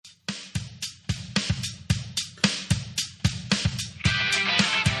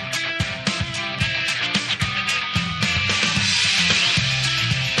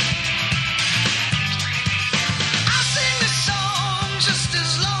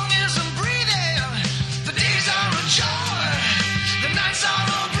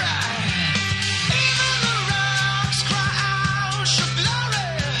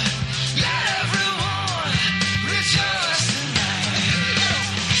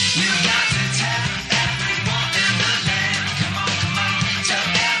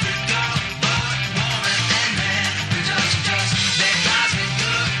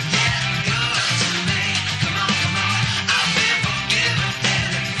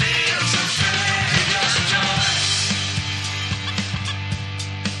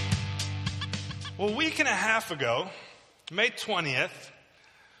week and a half ago, May 20th,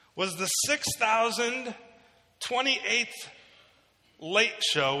 was the 6,028th Late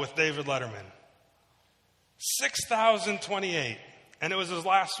Show with David Letterman. 6,028. And it was his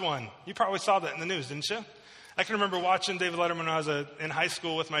last one. You probably saw that in the news, didn't you? I can remember watching David Letterman when I was in high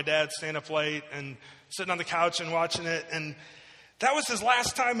school with my dad, staying up late and sitting on the couch and watching it. And that was his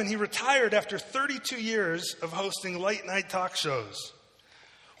last time, and he retired after 32 years of hosting late-night talk shows.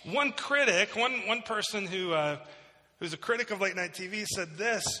 One critic, one person who's a critic of late-night TV said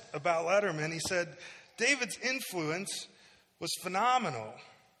this about Letterman. He said, David's influence was phenomenal.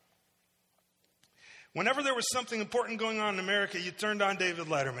 Whenever there was something important going on in America, you turned on David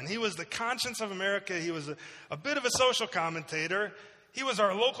Letterman. He was the conscience of America. He was a bit of a social commentator. He was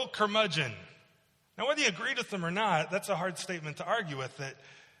our local curmudgeon. Now, whether you agreed with him or not, that's a hard statement to argue with, that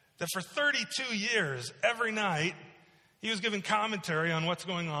for 32 years, every night, he was giving commentary on what's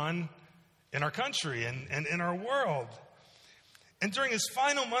going on in our country and in our world. And during his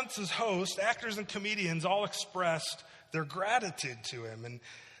final months as host, actors and comedians all expressed their gratitude to him. And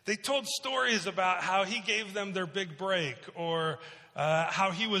they told stories about how he gave them their big break, or how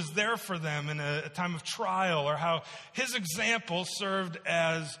he was there for them in a time of trial, or how his example served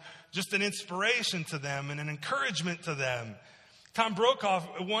as just an inspiration to them and an encouragement to them. Tom Brokaw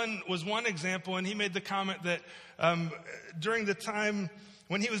was one example, and he made the comment that during the time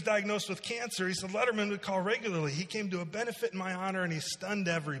when he was diagnosed with cancer, he said Letterman would call regularly. He came to a benefit in my honor, and he stunned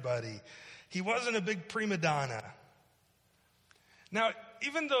everybody. He wasn't a big prima donna. Now,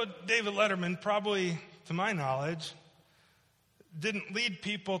 even though David Letterman probably, to my knowledge, didn't lead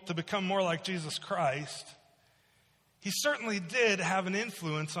people to become more like Jesus Christ, he certainly did have an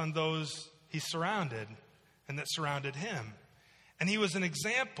influence on those he surrounded and that surrounded him. And he was an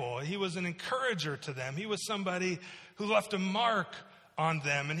example. He was an encourager to them. He was somebody who left a mark on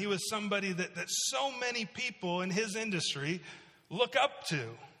them. And he was somebody that so many people in his industry look up to.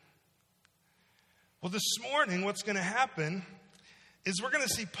 Well, this morning, what's going to happen is we're going to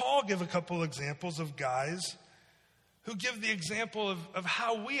see Paul give a couple examples of guys who give the example of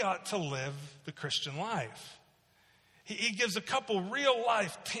how we ought to live the Christian life. He gives a couple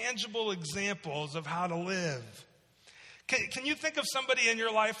real-life, tangible examples of how to live. Can you think of somebody in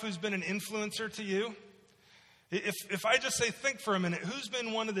your life who's been an influencer to you? If I just say think for a minute, who's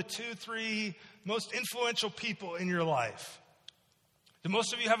been one of the 2, 3 most influential people in your life? Do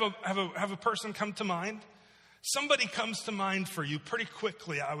most of you have a person come to mind? Somebody comes to mind for you pretty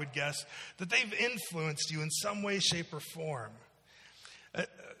quickly, I would guess, that they've influenced you in some way, shape, or form.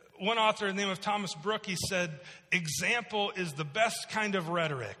 One author, the name of Thomas Brooke, he said, example is the best kind of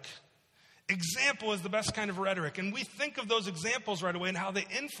rhetoric. Example is the best kind of rhetoric. And we think of those examples right away and how they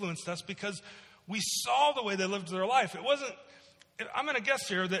influenced us because we saw the way they lived their life. It wasn't, I'm going to guess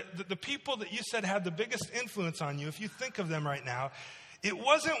here that the people that you said had the biggest influence on you, if you think of them right now, it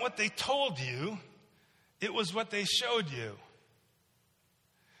wasn't what they told you, it was what they showed you.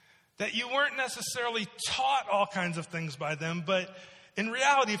 That you weren't necessarily taught all kinds of things by them, but in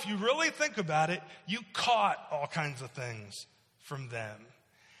reality, if you really think about it, you caught all kinds of things from them.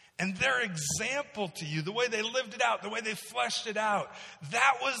 And their example to you, the way they lived it out, the way they fleshed it out,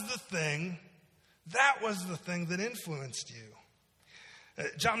 that was the thing that influenced you.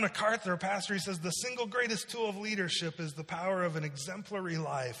 John MacArthur, a pastor, he says, the single greatest tool of leadership is the power of an exemplary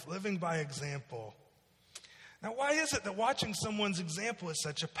life, living by example. Now, why is it that watching someone's example is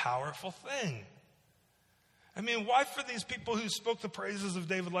such a powerful thing? I mean, why for these people who spoke the praises of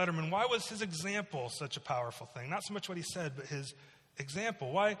David Letterman, why was his example such a powerful thing? Not so much what he said, but his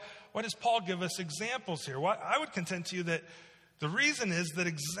example. Why does Paul give us examples here? I would contend to you that the reason is that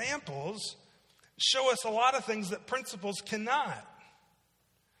examples show us a lot of things that principles cannot.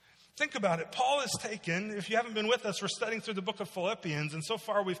 Think about it. Paul has taken, if you haven't been with us, we're studying through the book of Philippians, and so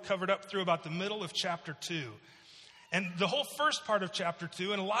far we've covered up through about the middle of chapter 2. And the whole first part of chapter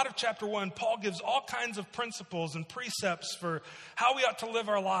 2 and a lot of chapter 1, Paul gives all kinds of principles and precepts for how we ought to live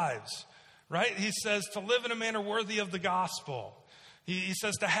our lives, right? He says to live in a manner worthy of the gospel. He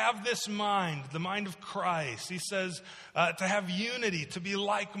says to have this mind, the mind of Christ. He says to have unity, to be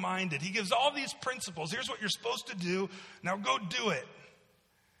like-minded. He gives all these principles. Here's what you're supposed to do. Now go do it.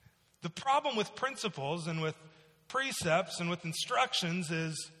 The problem with principles and with precepts and with instructions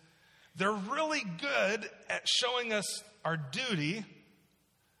is they're really good at showing us our duty.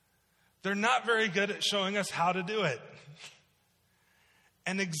 They're not very good at showing us how to do it.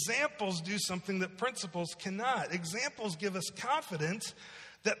 And examples do something that principles cannot. Examples give us confidence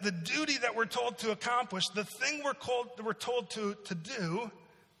that the duty that we're told to accomplish, the thing we're told to do,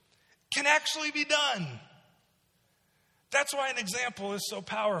 can actually be done. That's why an example is so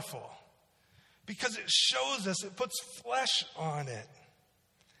powerful. because it shows us, it puts flesh on it.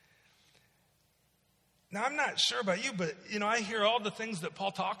 Now, I'm not sure about you, but, I hear all the things that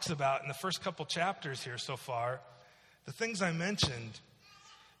Paul talks about in the first couple chapters here so far, the things I mentioned,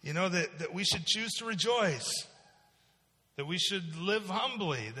 that we should choose to rejoice, that we should live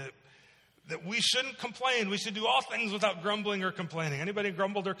humbly, that we shouldn't complain. We should do all things without grumbling or complaining. Anybody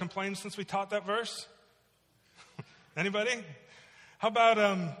grumbled or complained since we taught that verse? Anybody? How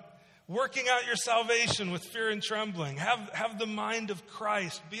about working out your salvation with fear and trembling? Have the mind of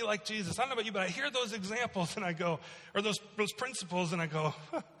Christ. Be like Jesus. I don't know about you, but I hear those examples and I go, or those principles, and I go,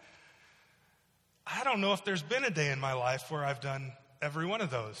 I don't know if there's been a day in my life where I've done every one of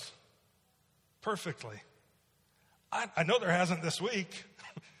those perfectly. I know there hasn't this week.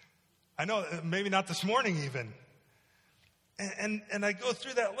 I know maybe not this morning even. And I go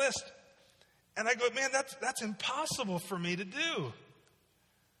through that list and I go, man, that's impossible for me to do.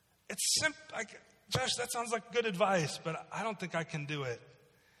 It's simple. Josh, that sounds like good advice, but I don't think I can do it.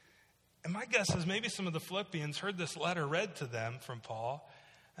 And my guess is maybe some of the Philippians heard this letter read to them from Paul,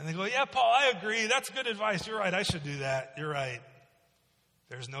 and they go, yeah, Paul, I agree. That's good advice. You're right. I should do that. You're right.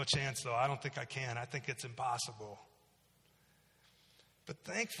 There's no chance, though. I don't think I can. I think it's impossible. But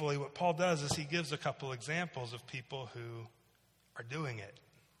thankfully, what Paul does is he gives a couple examples of people who are doing it.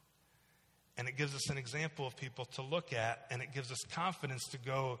 And it gives us an example of people to look at, and it gives us confidence to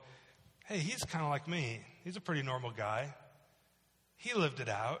go, hey, he's kind of like me. He's a pretty normal guy. He lived it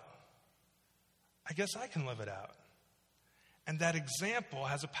out. I guess I can live it out. And that example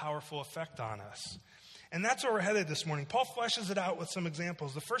has a powerful effect on us. And that's where we're headed this morning. Paul fleshes it out with some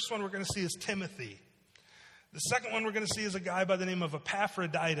examples. The first one we're going to see is Timothy. The second one we're going to see is a guy by the name of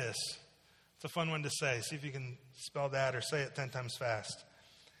Epaphroditus. It's a fun one to say. See if you can spell that or say it 10 times fast.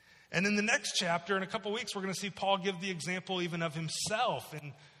 And in the next chapter, in a couple weeks, we're going to see Paul give the example even of himself.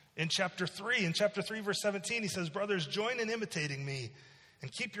 In chapter 3, verse 17, he says, brothers, join in imitating me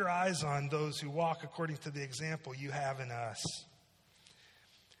and keep your eyes on those who walk according to the example you have in us.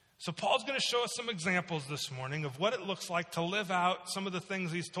 So Paul's going to show us some examples this morning of what it looks like to live out some of the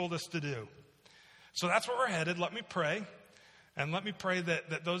things he's told us to do. So that's where we're headed. Let me pray. And let me pray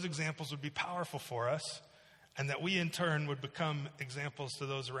that those examples would be powerful for us, and that we in turn would become examples to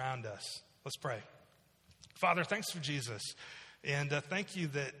those around us. Let's pray. Father, thanks for Jesus. And thank you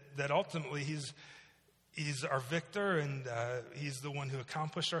that ultimately he's our victor, and he's the one who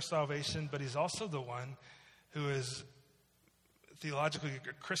accomplished our salvation, but he's also the one who is theologically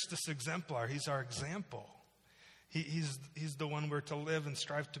a Christus exemplar. He's our example. He's the one we're to live and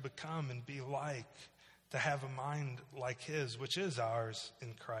strive to become and be like, to have a mind like his, which is ours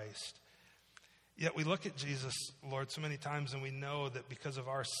in Christ. Yet we look at Jesus, Lord, so many times, and we know that because of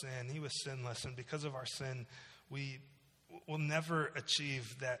our sin, he was sinless, and because of our sin, we will never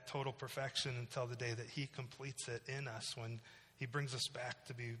achieve that total perfection until the day that he completes it in us, when he brings us back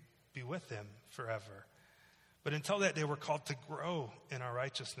to be with him forever. But until that day, we're called to grow in our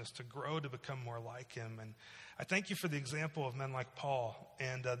righteousness, to grow to become more like him. And I thank you for the example of men like Paul,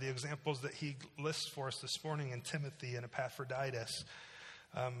 and the examples that he lists for us this morning in Timothy and Epaphroditus.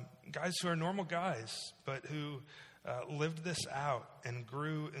 Guys who are normal guys, but who lived this out and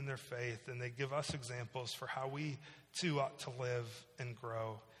grew in their faith. And they give us examples for how we too ought to live and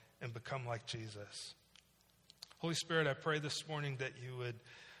grow and become like Jesus. Holy Spirit, I pray this morning that you would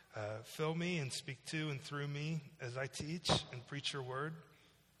fill me and speak to and through me as I teach and preach your word.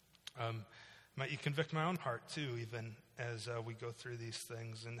 Might you convict my own heart too, even as we go through these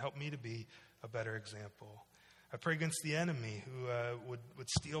things, and help me to be a better example. I pray against the enemy who would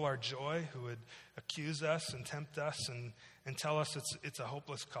steal our joy, who would accuse us and tempt us and tell us it's a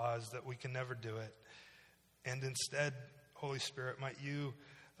hopeless cause, that we can never do it. And instead, Holy Spirit, might you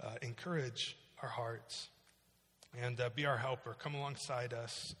encourage our hearts and be our helper. Come alongside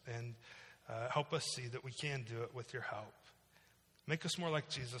us and help us see that we can do it with your help. Make us more like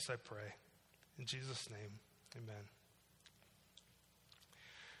Jesus, I pray. In Jesus' name, amen.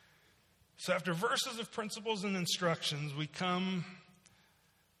 So after verses of principles and instructions, we come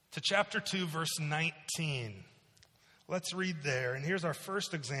to chapter 2, verse 19. Let's read there. And here's our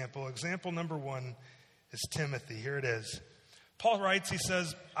first example. Example number 1 is Timothy. Here it is. Paul writes, he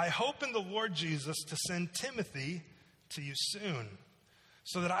says, I hope in the Lord Jesus to send Timothy to you soon,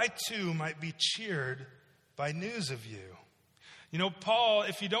 so that I too might be cheered by news of you. You know, Paul,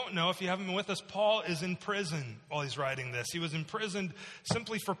 if you don't know, if you haven't been with us, Paul is in prison while he's writing this. He was imprisoned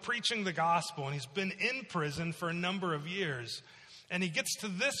simply for preaching the gospel, and he's been in prison for a number of years. And he gets to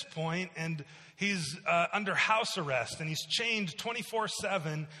this point, and he's under house arrest, and he's chained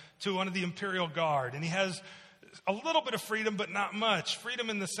 24/7 to one of the imperial guard. And he has a little bit of freedom, but not much. Freedom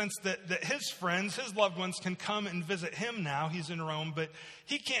in the sense that his friends, his loved ones can come and visit him now. He's in Rome, but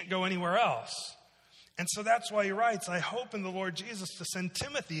he can't go anywhere else. And so that's why he writes, I hope in the Lord Jesus to send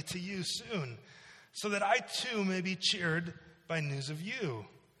Timothy to you soon, so that I too may be cheered by news of you.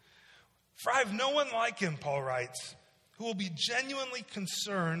 For I have no one like him, Paul writes, who will be genuinely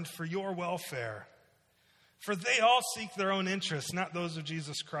concerned for your welfare. For they all seek their own interests, not those of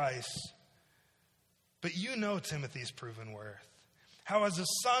Jesus Christ. But you know Timothy's proven worth, how as a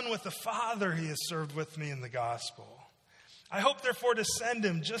son with a father he has served with me in the gospel. I hope therefore to send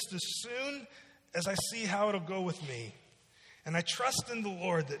him just as soon as I see how it'll go with me. And I trust in the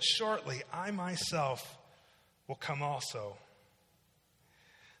Lord that shortly I myself will come also.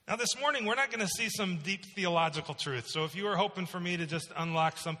 Now this morning we're not going to see some deep theological truth. So if you were hoping for me to just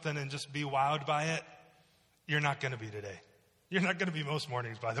unlock something and just be wowed by it, you're not going to be today. You're not going to be most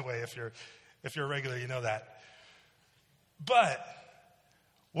mornings, by the way, if you're a regular, you know that. But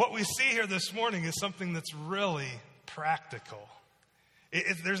what we see here this morning is something that's really practical.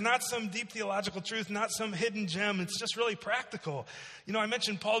 There's not some deep theological truth, not some hidden gem. It's just really practical. You know, I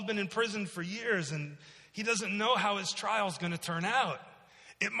mentioned Paul's been in prison for years, and he doesn't know how his trial is going to turn out.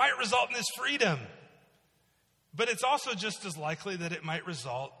 It might result in his freedom, but it's also just as likely that it might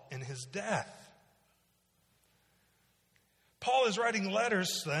result in his death. Paul is writing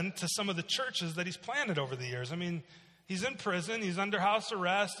letters then to some of the churches that he's planted over the years. I mean, he's in prison, he's under house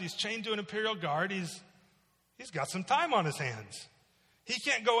arrest, he's chained to an imperial guard, he's got some time on his hands. He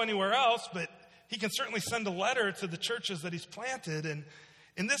can't go anywhere else, but he can certainly send a letter to the churches that he's planted. And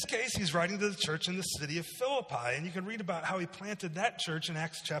in this case, he's writing to the church in the city of Philippi. And you can read about how he planted that church in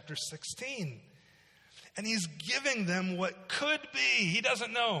Acts chapter 16. And he's giving them what could be. He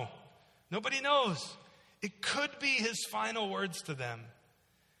doesn't know. Nobody knows. It could be his final words to them.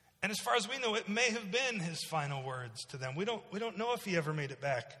 And as far as we know, it may have been his final words to them. We don't know if he ever made it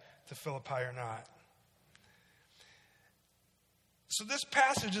back to Philippi or not. So this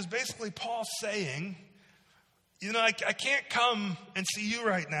passage is basically Paul saying, you know, I can't come and see you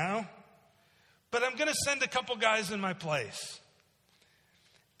right now, but I'm going to send a couple guys in my place.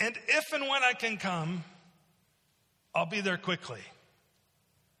 And if and when I can come, I'll be there quickly.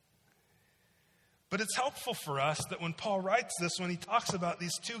 But it's helpful for us that when Paul writes this, when he talks about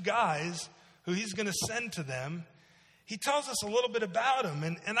these two guys who he's going to send to them, he tells us a little bit about them.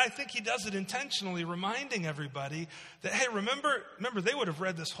 And I think he does it intentionally, reminding everybody that, hey, remember they would have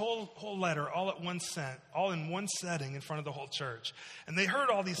read this whole letter all in one setting in front of the whole church. And they heard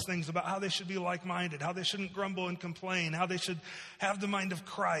all these things about how they should be like-minded, how they shouldn't grumble and complain, how they should have the mind of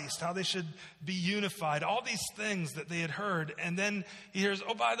Christ, how they should be unified, all these things that they had heard. And then he hears,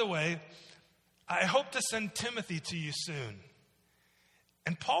 oh, by the way, I hope to send Timothy to you soon.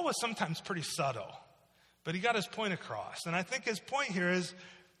 And Paul was sometimes pretty subtle, but he got his point across. And I think his point here is,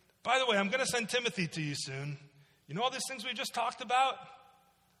 by the way, I'm going to send Timothy to you soon. You know all these things we just talked about?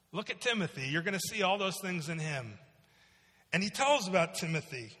 Look at Timothy. You're going to see all those things in him. And he tells about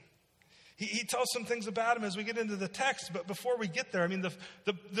Timothy. He tells some things about him as we get into the text. But before we get there, I mean,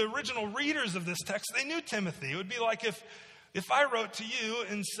 the original readers of this text, they knew Timothy. It would be like if I wrote to you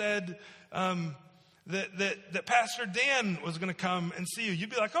and said that Pastor Dan was going to come and see you. You'd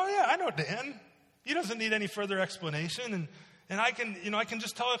be like, oh, yeah, I know Dan. He doesn't need any further explanation, and I can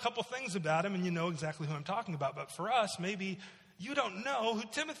just tell a couple things about him, and you know exactly who I'm talking about. But for us, maybe you don't know who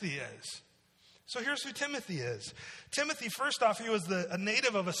Timothy is. So here's who Timothy is. Timothy, first off, he was a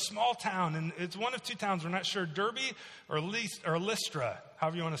native of a small town, and it's one of two towns. We're not sure, Derbe or Lystra,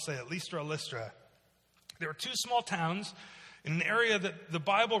 however you want to say it, Lystra or Lystra. There were two small towns in an area that the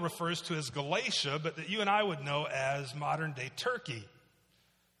Bible refers to as Galatia, but that you and I would know as modern-day Turkey.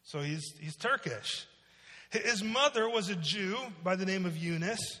 So he's Turkish. His mother was a Jew by the name of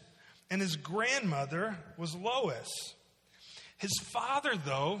Eunice, and his grandmother was Lois. His father,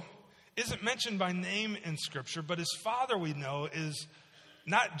 though, isn't mentioned by name in Scripture, but his father, we know, is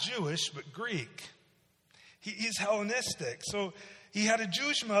not Jewish, but Greek. He's Hellenistic. So he had a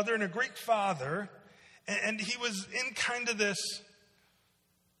Jewish mother and a Greek father, and he was in kind of this,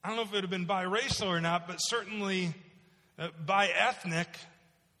 I don't know if it would have been biracial or not, but certainly bi-ethnic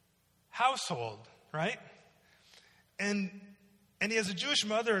household, right? And he has a Jewish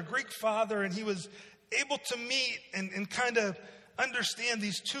mother, a Greek father, and he was able to meet and kind of understand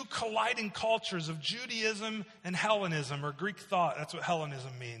these two colliding cultures of Judaism and Hellenism, or Greek thought. That's what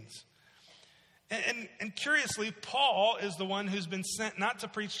Hellenism means. And curiously, Paul is the one who's been sent not to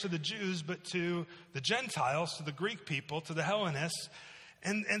preach to the Jews, but to the Gentiles, to the Greek people, to the Hellenists.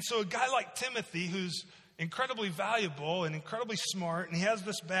 And so a guy like Timothy, who's incredibly valuable and incredibly smart, and he has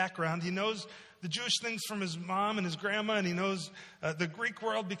this background. He knows the Jewish things from his mom and his grandma, and he knows the Greek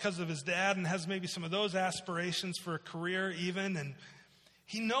world because of his dad and has maybe some of those aspirations for a career even. And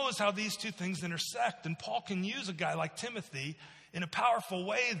he knows how these two things intersect. And Paul can use a guy like Timothy in a powerful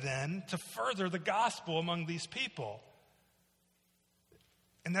way then to further the gospel among these people.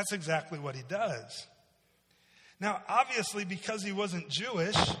 And that's exactly what he does. Now, obviously, because he wasn't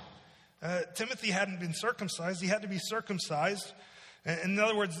Jewish, Timothy hadn't been circumcised. He had to be circumcised. In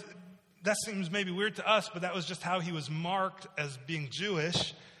other words, that seems maybe weird to us, but that was just how he was marked as being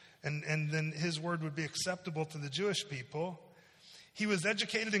Jewish. And then his word would be acceptable to the Jewish people. He was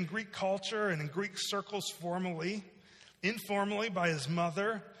educated in Greek culture and in Greek circles formally, informally by his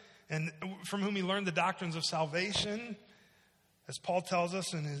mother, and from whom he learned the doctrines of salvation, as Paul tells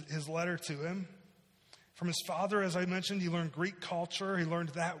us in his letter to him. From his father, as I mentioned, he learned Greek culture. He learned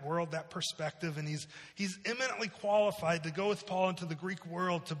that world, that perspective, and he's eminently qualified to go with Paul into the Greek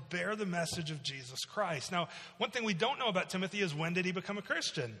world to bear the message of Jesus Christ. Now, one thing we don't know about Timothy is, when did he become a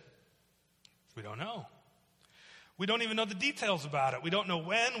Christian? We don't know. We don't even know the details about it. We don't know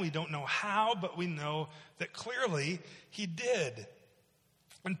when, we don't know how, but we know that clearly he did.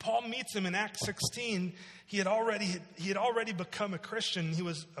 When Paul meets him in Acts 16, he had already become a Christian. He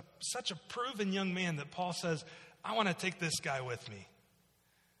was such a proven young man that Paul says, I want to take this guy with me.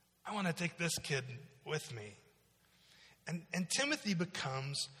 I want to take this kid with me. And Timothy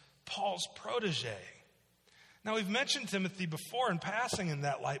becomes Paul's protege. Now, we've mentioned Timothy before in passing in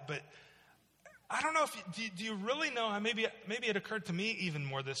that light, but I don't know if do you really know, maybe it occurred to me even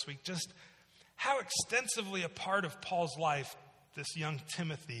more this week, just how extensively a part of Paul's life this young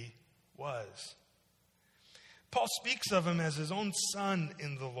Timothy was. Paul speaks of him as his own son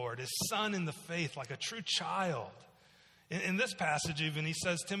in the Lord, his son in the faith, like a true child. In this passage even, he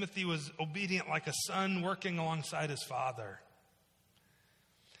says Timothy was obedient like a son working alongside his father.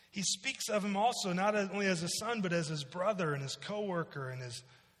 He speaks of him also not only as a son, but as his brother and his co-worker and his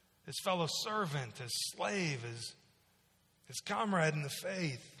fellow servant, his slave, his comrade in the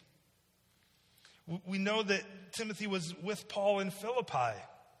faith. We know that Timothy was with Paul in Philippi.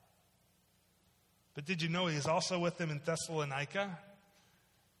 But did you know he is also with them in Thessalonica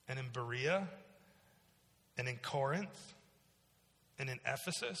and in Berea and in Corinth and in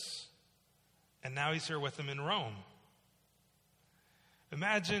Ephesus? And now he's here with them in Rome.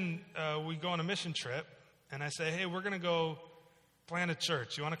 Imagine we go on a mission trip and I say, hey, we're going to go plant a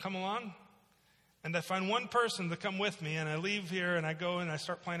church. You want to come along? And I find one person to come with me, and I leave here and I go and I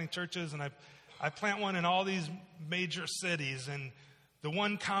start planting churches, and I plant one in all these major cities, and the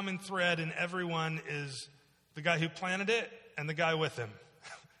one common thread in everyone is the guy who planted it and the guy with him.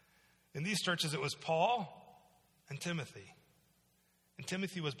 In these churches, it was Paul and Timothy. And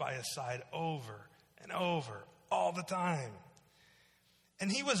Timothy was by his side over and over all the time.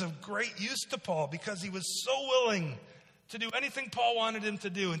 And he was of great use to Paul because he was so willing to do anything Paul wanted him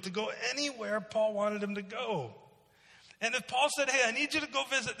to do and to go anywhere Paul wanted him to go. And if Paul said, hey, I need you to go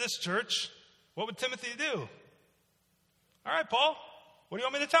visit this church, what would Timothy do? All right, Paul, what do you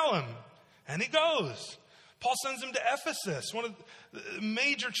want me to tell him? And he goes. Paul sends him to Ephesus, one of the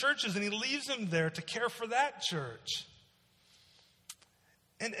major churches, and he leaves him there to care for that church.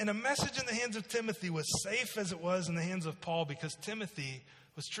 And a message in the hands of Timothy was safe as it was in the hands of Paul, because Timothy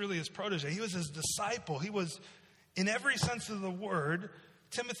was truly his protege. He was his disciple. He was, in every sense of the word,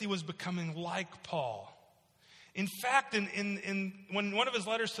 Timothy was becoming like Paul. In fact, in one of his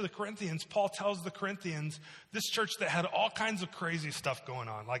letters to the Corinthians, Paul tells the Corinthians, this church that had all kinds of crazy stuff going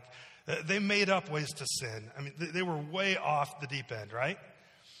on, like they made up ways to sin. I mean, they were way off the deep end, right?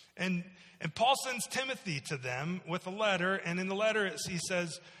 And Paul sends Timothy to them with a letter, and in the letter he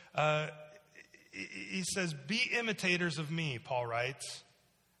says, be imitators of me, Paul writes,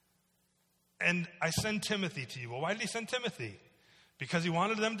 and I send Timothy to you. Well, why did he send Timothy? Because he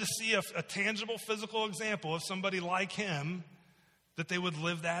wanted them to see a tangible physical example of somebody like him, that they would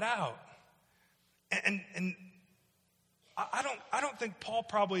live that out. And I don't think Paul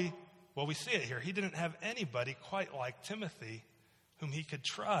probably, well, we see it here. He didn't have anybody quite like Timothy whom he could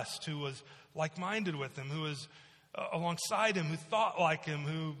trust, who was like-minded with him, who was alongside him, who thought like him,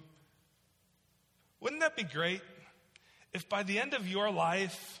 who... Wouldn't that be great if by the end of your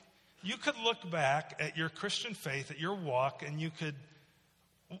life, you could look back at your Christian faith, at your walk, and you could...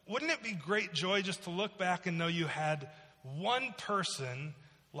 Wouldn't it be great joy just to look back and know you had one person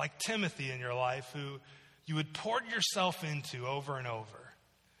like Timothy in your life who you had poured yourself into over and over,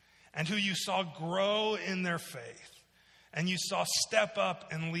 and who you saw grow in their faith, and you saw step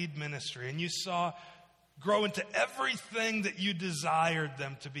up and lead ministry, and you saw grow into everything that you desired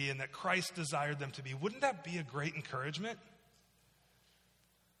them to be and that Christ desired them to be. Wouldn't that be a great encouragement?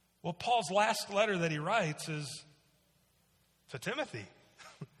 Well, Paul's last letter that he writes is to Timothy,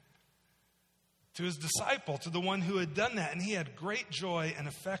 to his disciple, to the one who had done that. And he had great joy and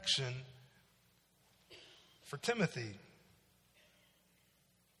affection for Timothy.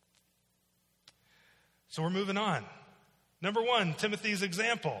 So we're moving on. Number one, Timothy's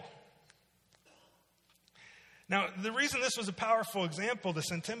example. Now, the reason this was a powerful example to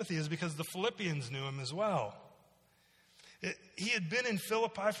send Timothy is because the Philippians knew him as well. He had been in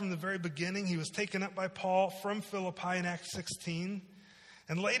Philippi from the very beginning. He was taken up by Paul from Philippi in Acts 16.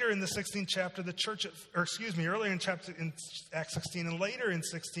 And later in the 16th chapter, earlier in Acts 16 and later in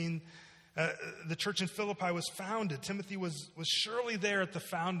 16, the church in Philippi was founded. Timothy was surely there at the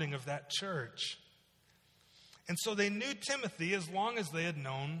founding of that church. And so they knew Timothy as long as they had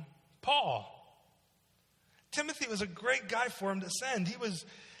known Paul. Timothy was a great guy for him to send. He was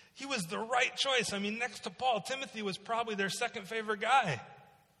the right choice. I mean, next to Paul, Timothy was probably their second favorite guy.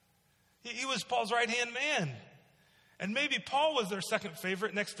 He was Paul's right-hand man. And maybe Paul was their second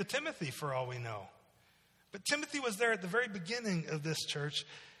favorite next to Timothy, for all we know. But Timothy was there at the very beginning of this church,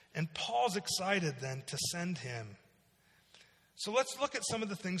 and Paul's excited then to send him. So let's look at some of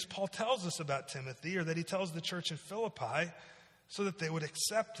the things Paul tells us about Timothy, or that he tells the church in Philippi, so that they would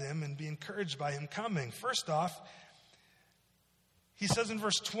accept him and be encouraged by him coming. First off, he says in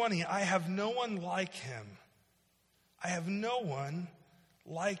verse 20, I have no one like him. I have no one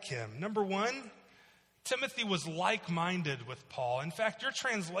like him. Number one, Timothy was like-minded with Paul. In fact, your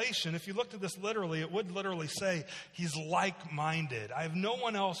translation, if you looked at this literally, it would literally say he's like-minded. I have no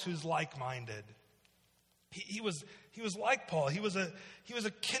one else who's like-minded. He was like Paul. He was a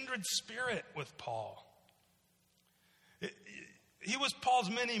kindred spirit with Paul. He was Paul's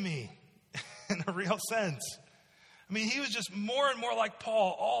mini-me in a real sense. I mean, he was just more and more like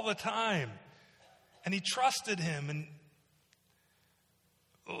Paul all the time. And he trusted him. And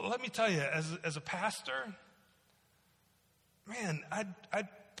let me tell you, as a pastor, man, I'd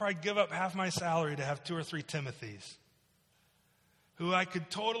probably give up half my salary to have 2 or 3 Timothys who I could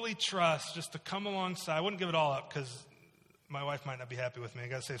totally trust just to come alongside. I wouldn't give it all up because my wife might not be happy with me. I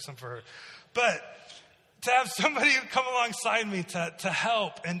got to save some for her. But to have somebody who come alongside me to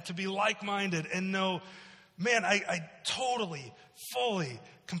help and to be like-minded and know, man, I totally, fully,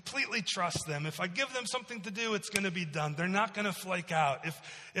 completely trust them. If I give them something to do, it's going to be done. They're not going to flake out.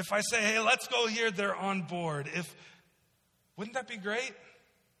 If I say, hey, let's go here, they're on board. Wouldn't that be great?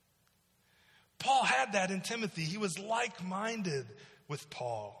 Paul had that in Timothy. He was like-minded with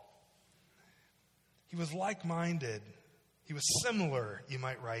Paul. He was like-minded. He was similar, you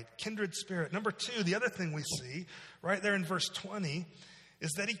might write, kindred spirit. Number 2, the other thing we see right there in verse 20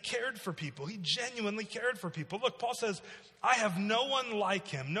 is that he cared for people. He genuinely cared for people. Look, Paul says, I have no one like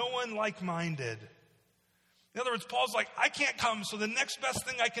him, no one like-minded. In other words, Paul's like, I can't come, so the next best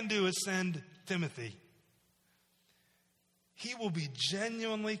thing I can do is send Timothy. He will be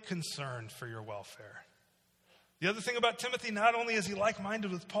genuinely concerned for your welfare. The other thing about Timothy, not only is he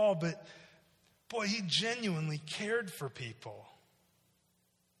like-minded with Paul, but boy, he genuinely cared for people.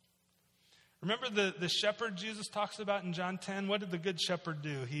 Remember the shepherd Jesus talks about in John 10? What did the good shepherd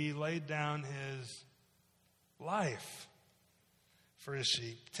do? He laid down his life for his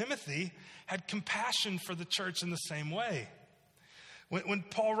sheep. Timothy had compassion for the church in the same way. When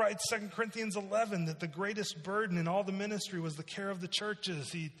Paul writes 2 Corinthians 11 that the greatest burden in all the ministry was the care of the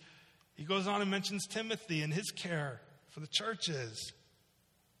churches, he goes on and mentions Timothy and his care for the churches.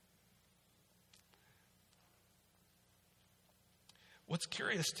 What's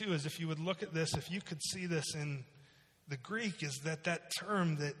curious, too, is if you would look at this, if you could see this in the Greek, is that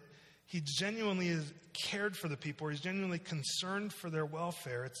term that he genuinely is cared for the people, or he's genuinely concerned for their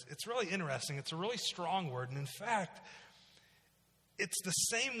welfare. It's really interesting. It's a really strong word. And in fact, it's the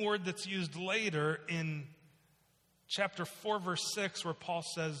same word that's used later in chapter 4, verse 6, where Paul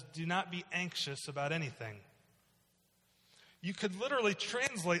says, do not be anxious about anything. You could literally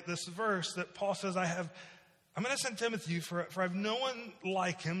translate this verse that Paul says, I'm going to send Timothy for I have no one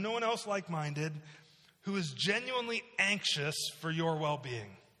like him, no one else like-minded, who is genuinely anxious for your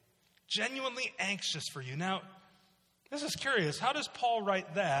well-being. Genuinely anxious for you. Now, this is curious. How does Paul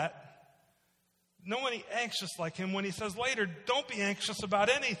write that? No one anxious like him when he says later, don't be anxious about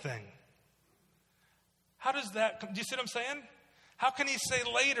anything. How does that, do you see what I'm saying? How can he say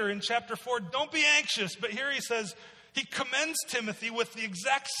later in chapter 4, don't be anxious, but here he says, he commends Timothy with the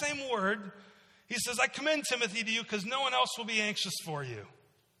exact same word. He says, I commend Timothy to you because no one else will be anxious for you.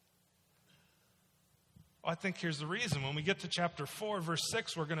 Well, I think here's the reason. When we get to chapter 4, verse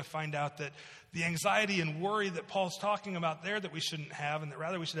 6, we're going to find out that the anxiety and worry that Paul's talking about there that we shouldn't have, and that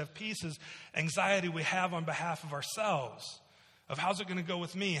rather we should have peace, is anxiety we have on behalf of ourselves. Of how's it going to go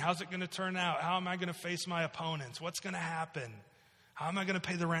with me? How's it going to turn out? How am I going to face my opponents? What's going to happen? How am I going to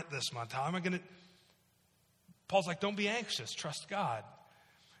pay the rent this month? How am I going to... Paul's like, don't be anxious. Trust God.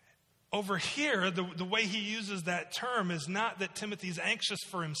 Over here, the way he uses that term is not that Timothy's anxious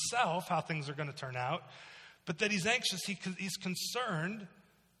for himself, how things are going to turn out, but that he's anxious, he's concerned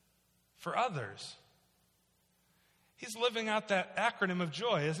for others. He's living out that acronym of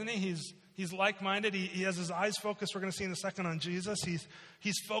joy, isn't he? He's like-minded. He has his eyes focused, we're going to see in a second, on Jesus.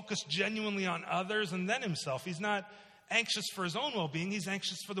 He's focused genuinely on others and then himself. He's not anxious for his own well-being. He's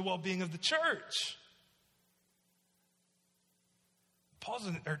anxious for the well-being of the church.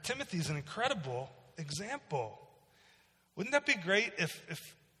 Timothy's an incredible example. Wouldn't that be great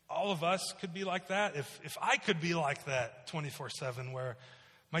if all of us could be like that? If I could be like that 24/7, where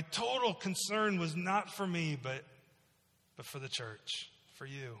my total concern was not for me, but for the church, for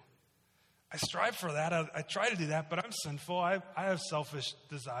you. I strive for that. I try to do that, but I'm sinful. I have selfish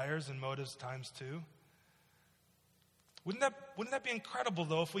desires and motives times too. Wouldn't that be incredible,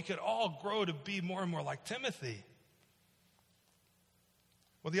 though, if we could all grow to be more and more like Timothy?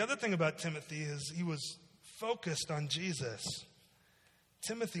 Well, the other thing about Timothy is he was focused on Jesus.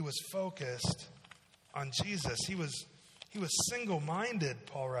 Timothy was focused on Jesus. He was single-minded,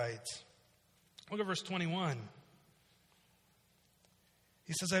 Paul writes. Look at verse 21.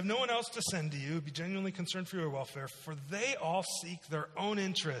 He says, I have no one else to send to you. Be genuinely concerned for your welfare, for they all seek their own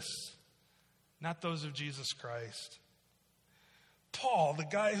interests, not those of Jesus Christ. Paul, the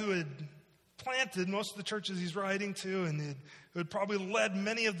guy who had planted most of the churches he's writing to, and who had probably led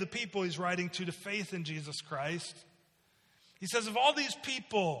many of the people he's writing to faith in Jesus Christ. He says, of all these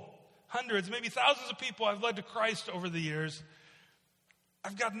people, hundreds, maybe thousands of people I've led to Christ over the years,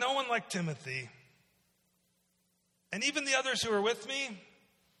 I've got no one like Timothy. And even the others who are with me,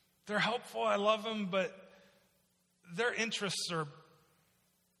 they're helpful, I love them, but their interests are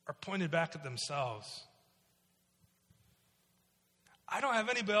pointed back at themselves. I don't have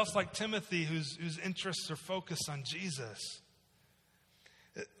anybody else like Timothy whose interests are focused on Jesus.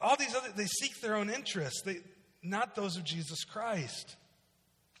 All these others, they seek their own interests, not those of Jesus Christ.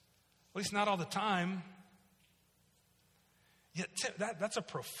 At least not all the time. Yet that's a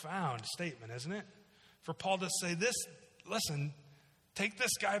profound statement, isn't it? For Paul to say this, listen, take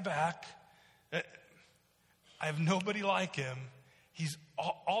this guy back. I have nobody like him. He's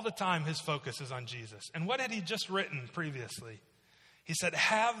all the time his focus is on Jesus. And what had he just written previously? He said,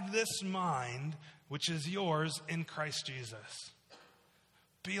 have this mind which is yours in Christ Jesus.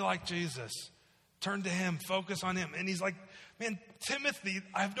 Be like Jesus. Turn to him. Focus on him. And he's like, man, Timothy,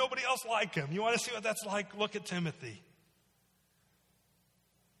 I have nobody else like him. You want to see what that's like? Look at Timothy.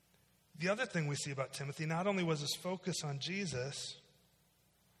 The other thing we see about Timothy, not only was his focus on Jesus,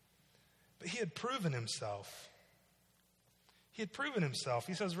 but he had proven himself. He had proven himself.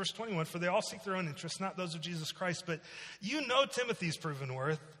 He says, verse 21, for they all seek their own interests, not those of Jesus Christ. But you know Timothy's proven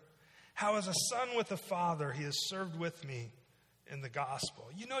worth, how as a son with a father he has served with me in the gospel.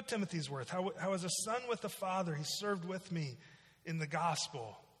 You know Timothy's worth, how as a son with a father he served with me in the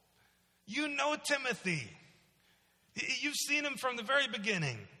gospel. You know Timothy. You've seen him from the very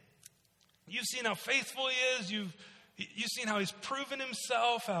beginning. You've seen how faithful he is. You've seen how he's proven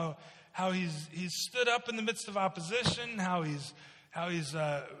himself, how he's stood up in the midst of opposition, how he's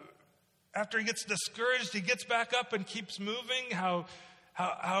after he gets discouraged, he gets back up and keeps moving, how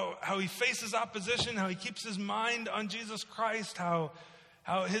he faces opposition, how he keeps his mind on Jesus Christ, how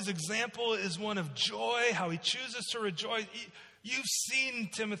his example is one of joy, how he chooses to rejoice. You've seen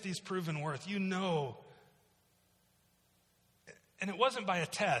Timothy's proven worth. You know. And it wasn't by a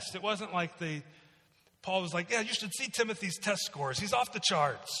test. It wasn't like Paul was like, yeah, you should see Timothy's test scores. He's off the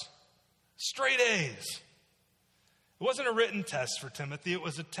charts. Straight A's. It wasn't a written test for Timothy. It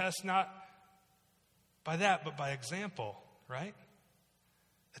was a test not by that, but by example, right?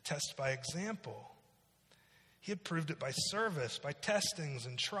 A test by example. He had proved it by service, by testings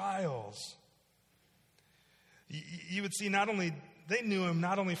and trials. You would see they knew him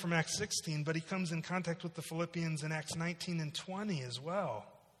not only from Acts 16, but he comes in contact with the Philippians in Acts 19 and 20 as well.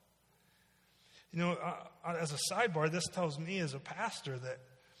 You know, as a sidebar, this tells me as a pastor that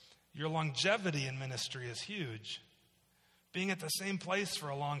your longevity in ministry is huge. Being at the same place for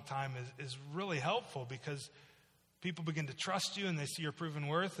a long time is really helpful because people begin to trust you and they see your proven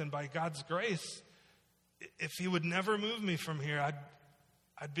worth. And by God's grace, if he would never move me from here,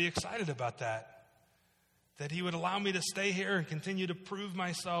 I'd be excited about that. That he would allow me to stay here and continue to prove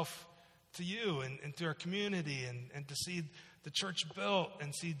myself to you and to our community and to see the church built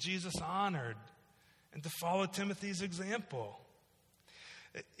and see Jesus honored and to follow Timothy's example.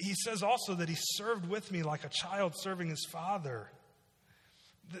 He says also that he served with me like a child serving his father.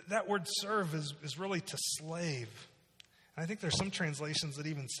 That word serve is really to slave. And I think there's some translations that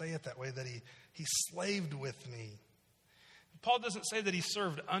even say it that way, that he slaved with me. Paul doesn't say that he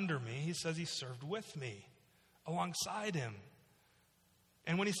served under me. He says he served with me, alongside him.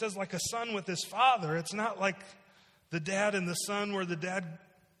 And when he says like a son with his father, it's not like the dad and the son where the dad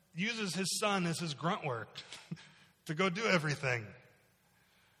uses his son as his grunt work to go do everything.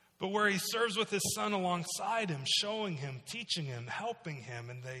 But where he serves with his son alongside him, showing him, teaching him, helping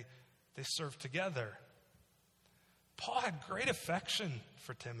him, and they serve together. Paul had great affection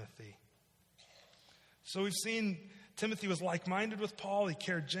for Timothy. So we've seen Timothy was like-minded with Paul. He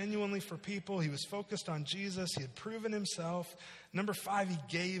cared genuinely for people. He was focused on Jesus. He had proven himself. Number 5, he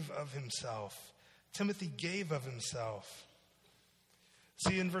gave of himself. Timothy gave of himself.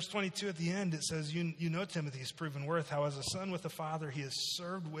 See, in verse 22 at the end, it says, you know Timothy's proven worth, how as a son with a father, he has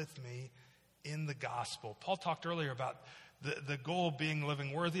served with me in the gospel. Paul talked earlier about the goal being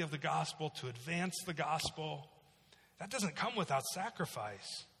living worthy of the gospel, to advance the gospel. That doesn't come without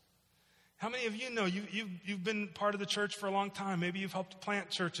sacrifice. How many of you know you've been part of the church for a long time? Maybe you've helped plant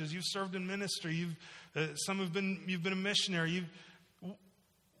churches. You've served in ministry. You've been a missionary.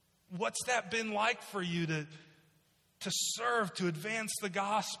 What's that been like for you to serve, to advance the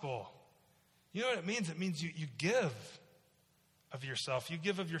gospel? You know what it means? It means you give of yourself. You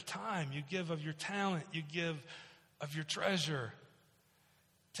give of your time. You give of your talent. You give of your treasure.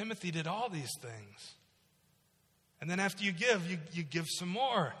 Timothy did all these things. And then after you give some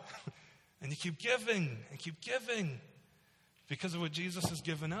more. And you keep giving and keep giving because of what Jesus has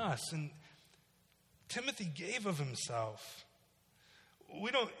given us. And Timothy gave of himself. We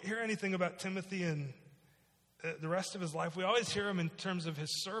don't hear anything about Timothy in the rest of his life. We always hear him in terms of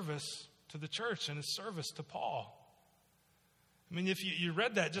his service to the church and his service to Paul. I mean, if you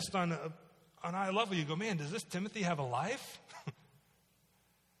read that just on eye level, you go, man, does this Timothy have a life?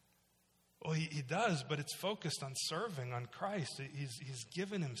 Well, he does, but it's focused on serving, on Christ. He's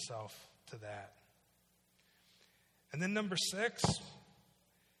given himself to that. And then number 6,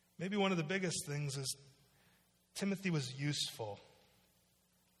 maybe one of the biggest things is Timothy was useful.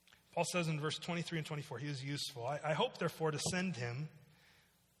 Paul says in verse 23 and 24, he was useful. I hope, therefore, to send him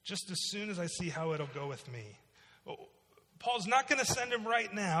just as soon as I see how it'll go with me. Paul's not going to send him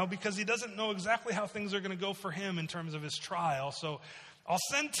right now because he doesn't know exactly how things are going to go for him in terms of his trial. So I'll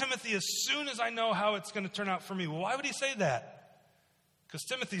send Timothy as soon as I know how it's going to turn out for me. Well, why would he say that? Because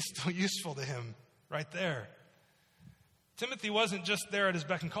Timothy's still useful to him right there. Timothy wasn't just there at his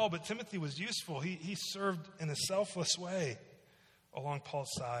beck and call, but Timothy was useful. He served in a selfless way along Paul's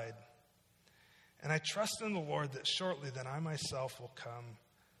side. And I trust in the Lord that shortly that I myself will come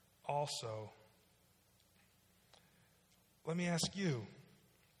also. Let me ask you,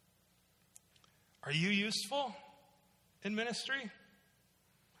 are you useful in ministry?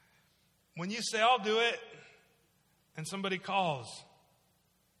 When you say, I'll do it, and somebody calls,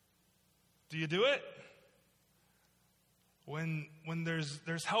 do you do it? When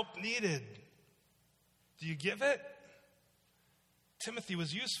there's help needed, do you give it? Timothy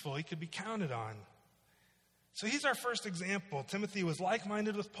was useful. He could be counted on. So he's our first example. Timothy was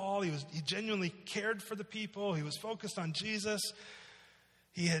like-minded with Paul. He genuinely cared for the people. He was focused on Jesus.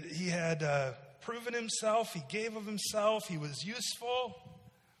 He had proven himself. He gave of himself. He was useful.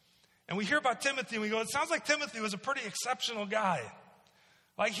 And we hear about Timothy and we go, it sounds like Timothy was a pretty exceptional guy.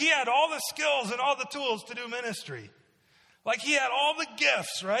 Like he had all the skills and all the tools to do ministry. Like he had all the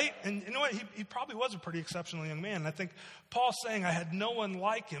gifts, right? And you know what? He probably was a pretty exceptional young man. And I think Paul's saying I had no one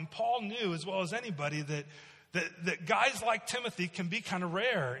like him. Paul knew as well as anybody that guys like Timothy can be kind of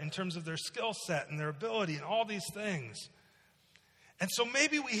rare in terms of their skill set and their ability and all these things. And so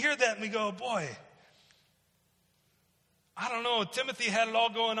maybe we hear that and we go, boy, I don't know. Timothy had it all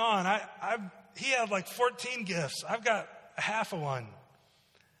going on. He had like 14 gifts. I've got half of one.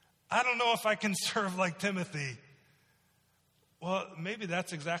 I don't know if I can serve like Timothy. Well, maybe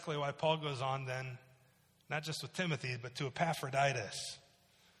that's exactly why Paul goes on then, not just with Timothy, but to Epaphroditus,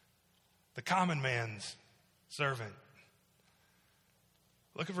 the common man's servant.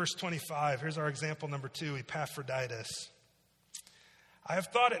 Look at verse 25. Here's our example number 2, Epaphroditus. I have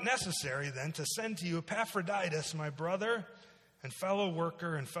thought it necessary then to send to you Epaphroditus, my brother and fellow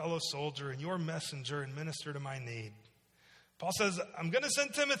worker and fellow soldier and your messenger and minister to my need. Paul says, I'm going to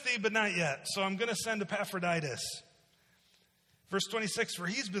send Timothy, but not yet. So I'm going to send Epaphroditus. Verse 26, for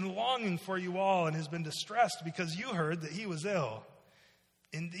he's been longing for you all and has been distressed because you heard that he was ill.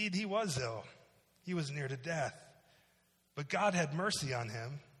 Indeed, he was ill. He was near to death. But God had mercy on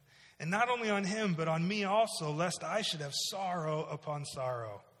him, and not only on him, but on me also, lest I should have sorrow upon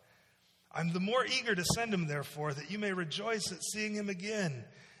sorrow. I'm the more eager to send him, therefore, that you may rejoice at seeing him again,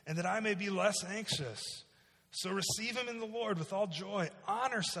 and that I may be less anxious. So receive him in the Lord with all joy.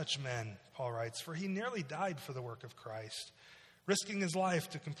 Honor such men, Paul writes, for he nearly died for the work of Christ, risking his life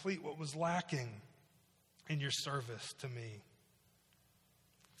to complete what was lacking in your service to me.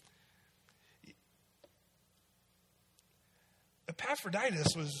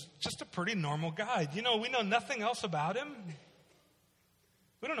 Epaphroditus was just a pretty normal guy. We know nothing else about him.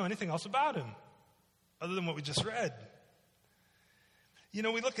 We don't know anything else about him other than what we just read. We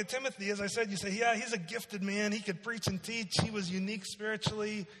look at Timothy, as I said, you say, yeah, he's a gifted man. He could preach and teach. He was unique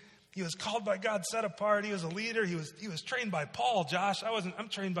spiritually. He was called by God, set apart. He was a leader. He was trained by Paul, Josh. I'm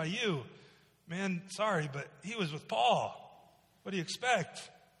trained by you. Man, sorry, but he was with Paul. What do you expect?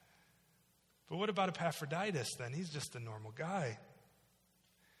 But what about Epaphroditus then? He's just a normal guy.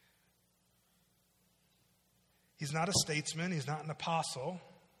 He's not a statesman. He's not an apostle.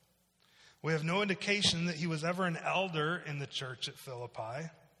 We have no indication that he was ever an elder in the church at Philippi.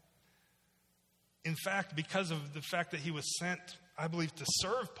 In fact, because of the fact that he was sent, I believe, to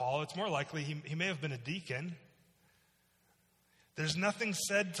serve Paul, it's more likely he may have been a deacon. There's nothing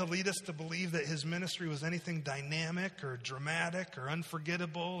said to lead us to believe that his ministry was anything dynamic or dramatic or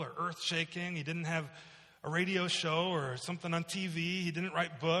unforgettable or earth-shaking. He didn't have a radio show or something on TV. He didn't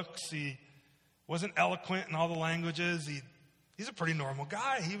write books. He wasn't eloquent in all the languages. He's a pretty normal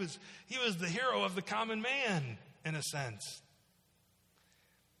guy. He was the hero of the common man, in a sense.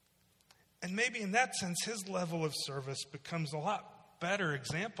 And maybe in that sense, his level of service becomes a lot better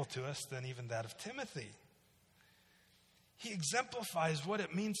example to us than even that of Timothy. He exemplifies what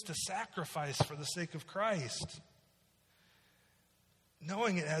it means to sacrifice for the sake of Christ,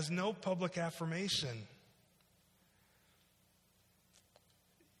 knowing it has no public affirmation.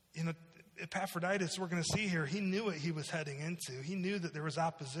 Epaphroditus, we're going to see here, he knew what he was heading into. He knew that there was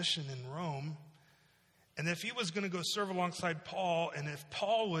opposition in Rome. And if he was going to go serve alongside Paul, and if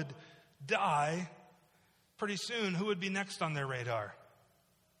Paul would die, pretty soon, who would be next on their radar?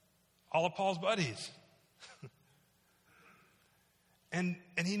 All of Paul's buddies. And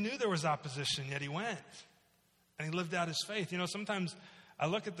he knew there was opposition, yet he went. And he lived out his faith. Sometimes I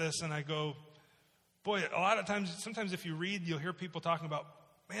look at this and I go, boy, a lot of times, sometimes if you read, you'll hear people talking about,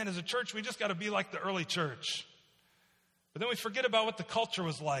 man, as a church, we just got to be like the early church. But then we forget about what the culture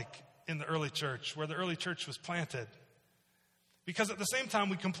was like in the early church, where the early church was planted. Because at the same time,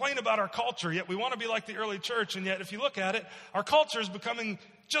 we complain about our culture, yet we want to be like the early church. And yet, if you look at it, our culture is becoming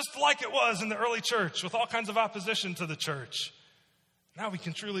just like it was in the early church, with all kinds of opposition to the church. Now we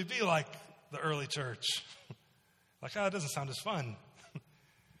can truly be like the early church. Like, it doesn't sound as fun.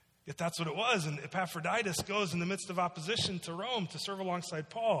 Yet that's what it was. And Epaphroditus goes in the midst of opposition to Rome to serve alongside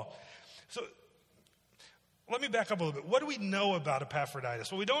Paul. So let me back up a little bit. What do we know about Epaphroditus?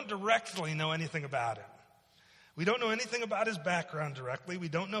 Well, we don't directly know anything about him. We don't know anything about his background directly. We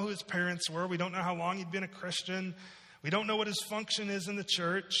don't know who his parents were. We don't know how long he'd been a Christian. We don't know what his function is in the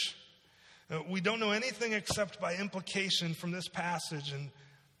church. We don't know anything except by implication from this passage. And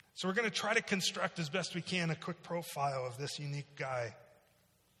so we're going to try to construct as best we can a quick profile of this unique guy.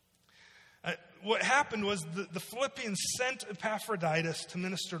 What happened was the Philippians sent Epaphroditus to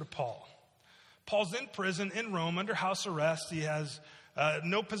minister to Paul. Paul's in prison in Rome under house arrest. He has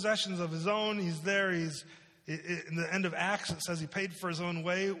no possessions of his own. He's there. In the end of Acts, it says he paid for his own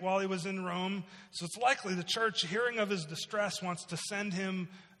way while he was in Rome. So it's likely the church, hearing of his distress, wants to send him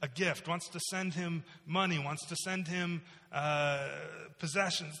a gift, wants to send him money, wants to send him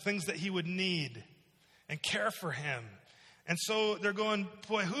possessions, things that he would need, and care for him. And so they're going,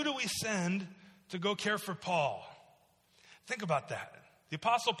 boy, who do we send to go care for Paul? Think about that. The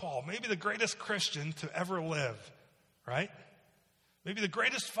Apostle Paul, maybe the greatest Christian to ever live, right? Maybe the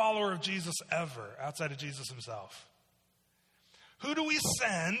greatest follower of Jesus ever, outside of Jesus himself. Who do we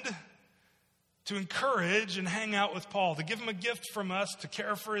send to encourage and hang out with Paul, to give him a gift from us, to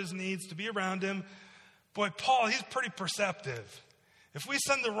care for his needs, to be around him? Boy, Paul, he's pretty perceptive. If we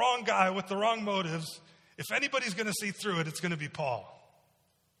send the wrong guy with the wrong motives, if anybody's going to see through it, it's going to be Paul.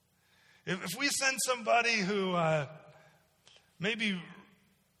 If we send somebody who maybe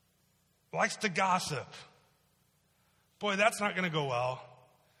likes to gossip, boy, that's not going to go well,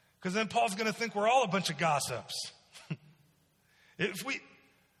 because then Paul's going to think we're all a bunch of gossips.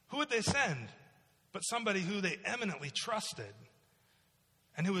 Who would they send? But somebody who they eminently trusted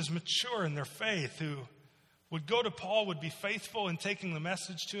and who was mature in their faith, who would go to Paul, would be faithful in taking the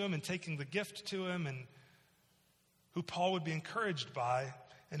message to him and taking the gift to him, and who Paul would be encouraged by,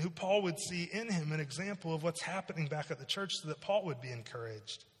 and who Paul would see in him an example of what's happening back at the church so that Paul would be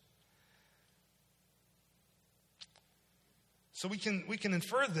encouraged. So we can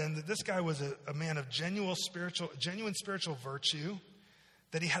infer then that this guy was a man of genuine spiritual virtue,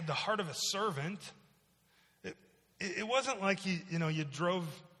 that he had the heart of a servant. It wasn't like you drove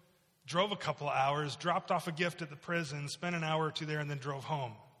a couple of hours, dropped off a gift at the prison, spent an hour or two there, and then drove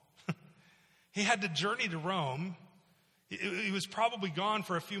home. He had to journey to Rome. He was probably gone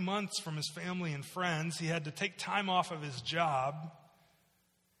for a few months from his family and friends. He had to take time off of his job.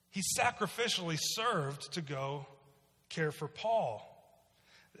 He sacrificially served to go care for Paul.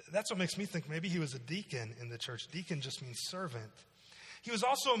 That's what makes me think maybe he was a deacon in the church. Deacon just means servant. He was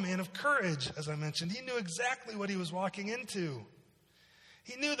also a man of courage, as I mentioned. He knew exactly what he was walking into.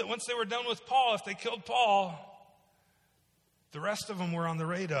 He knew that once they were done with Paul, if they killed Paul, the rest of them were on the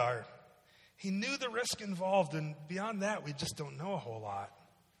radar. He knew the risk involved, and beyond that, we just don't know a whole lot.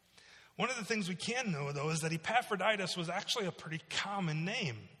 One of the things we can know, though, is that Epaphroditus was actually a pretty common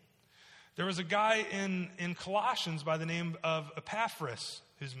name. There was a guy in Colossians by the name of Epaphras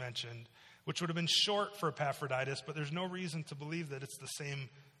who's mentioned, which would have been short for Epaphroditus, but there's no reason to believe that it's the same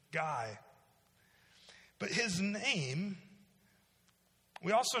guy. But his name,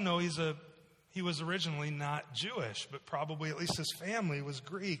 we also know he was originally not Jewish, but probably at least his family was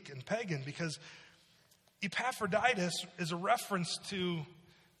Greek and pagan, because Epaphroditus is a reference to,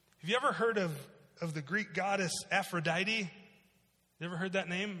 have you ever heard of the Greek goddess Aphrodite? You ever heard that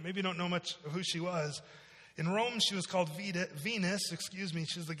name? Maybe you don't know much of who she was. In Rome, she was called Venus.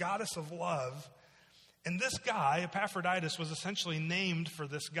 She's the goddess of love. And this guy, Epaphroditus, was essentially named for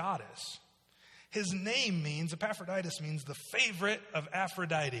this goddess. His name means, Epaphroditus means the favorite of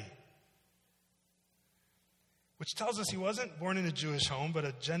Aphrodite, which tells us he wasn't born in a Jewish home, but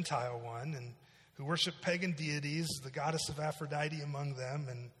a Gentile one, and who worshiped pagan deities, the goddess of Aphrodite among them.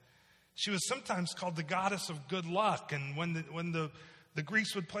 And she was sometimes called the goddess of good luck. And when the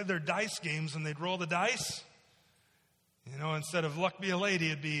Greeks would play their dice games and they'd roll the dice, instead of luck be a lady,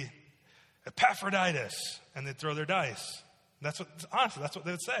 it'd be Epaphroditus, and they'd throw their dice. That's what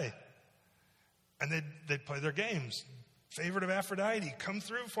they would say. And they'd play their games. Favorite of Aphrodite, come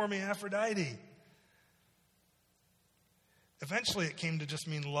through for me, Aphrodite. Eventually it came to just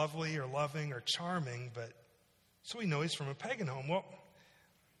mean lovely or loving or charming, but so we know he's from a pagan home. Well,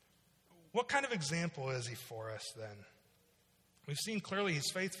 what kind of example is he for us then? We've seen clearly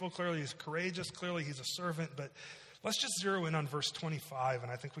he's faithful, clearly he's courageous, clearly he's a servant, but let's just zero in on verse 25,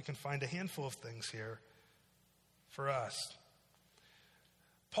 and I think we can find a handful of things here for us.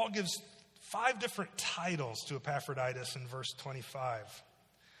 Paul gives 5 different titles to Epaphroditus in verse 25.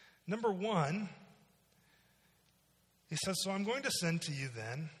 Number 1, he says, so I'm going to send to you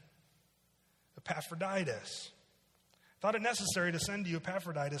then Epaphroditus. Thought it necessary to send to you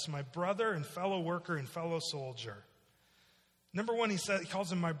Epaphroditus, my brother and fellow worker and fellow soldier. Number 1, he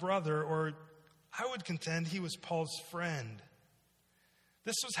calls him my brother, or I would contend he was Paul's friend.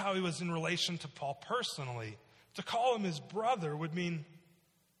 This was how he was in relation to Paul personally. To call him his brother would mean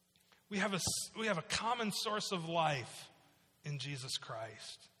we have a common source of life in Jesus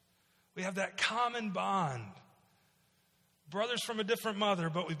Christ. We have that common bond. Brothers from a different mother,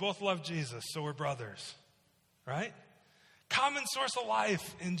 but we both love Jesus, so we're brothers. Right? Common source of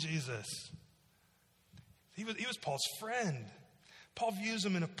life in Jesus. He was Paul's friend. Paul views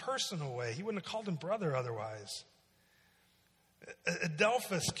him in a personal way. He wouldn't have called him brother otherwise.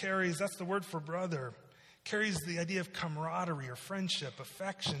 Adelphus carries, that's the word for brother, carries the idea of camaraderie or friendship,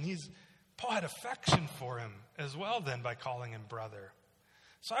 affection. Paul had affection for him as well then by calling him brother.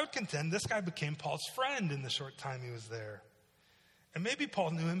 So I would contend this guy became Paul's friend in the short time he was there. And maybe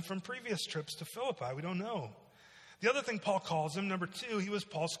Paul knew him from previous trips to Philippi. We don't know. The other thing Paul calls him, number 2, he was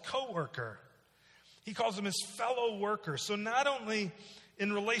Paul's co-worker. He calls him his fellow worker. So not only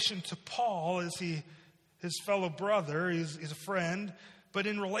in relation to Paul is he his fellow brother, he's a friend, but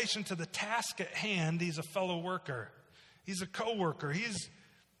in relation to the task at hand, he's a fellow worker. He's a co-worker.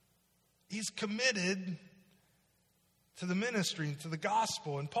 He's committed to the ministry and to the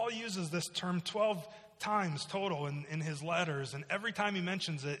gospel. And Paul uses this term 12 times total in his letters. And every time he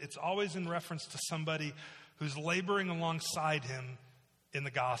mentions it, it's always in reference to somebody who's laboring alongside him in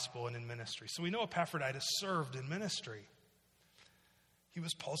the gospel and in ministry. So we know Epaphroditus served in ministry. He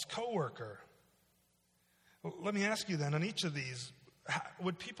was Paul's co-worker. Well, let me ask you then, on each of these,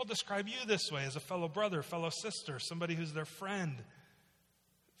 would people describe you this way as a fellow brother, fellow sister, somebody who's their friend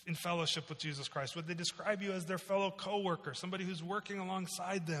in fellowship with Jesus Christ? Would they describe you as their fellow co-worker, somebody who's working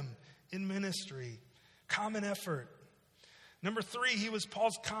alongside them in ministry? Common effort. Number 3, he was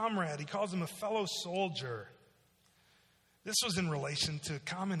Paul's comrade. He calls him a fellow soldier. This was in relation to a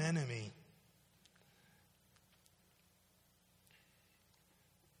common enemy.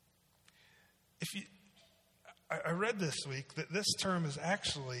 I read this week that this term is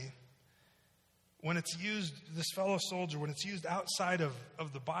actually, when it's used, this fellow soldier, when it's used outside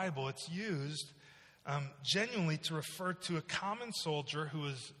of the Bible, it's used genuinely to refer to a common soldier who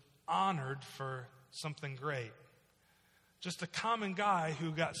is honored for something great. Just a common guy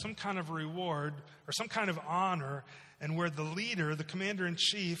who got some kind of reward or some kind of honor, and where the leader, the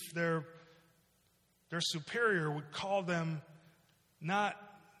commander-in-chief, their superior would call them not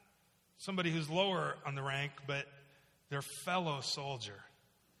somebody who's lower on the rank, but their fellow soldier.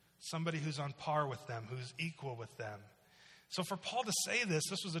 Somebody who's on par with them, who's equal with them. So for Paul to say this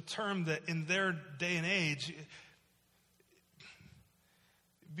was a term that in their day and age, it'd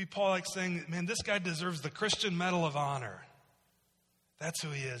be Paul like saying, man, this guy deserves the Christian Medal of Honor. That's who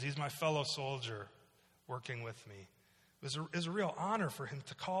he is. He's my fellow soldier working with me. It was a real honor for him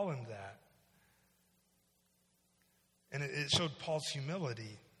to call him that. And it showed Paul's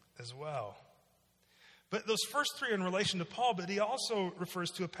humility as well. But those first three are in relation to Paul, but he also refers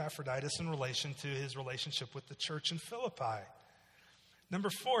to Epaphroditus in relation to his relationship with the church in Philippi. Number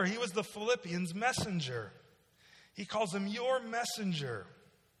 4, he was the Philippians' messenger. He calls him your messenger.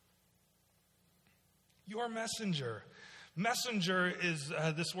 Your messenger. Messenger is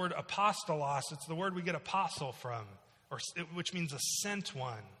this word apostolos. It's the word we get apostle from, which means a sent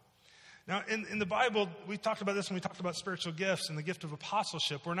one. Now, in the Bible, we talked about this when we talked about spiritual gifts and the gift of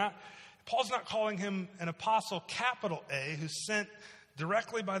apostleship. Paul's not calling him an apostle, capital A, who's sent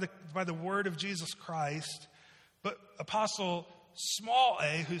directly by the word of Jesus Christ, but apostle, small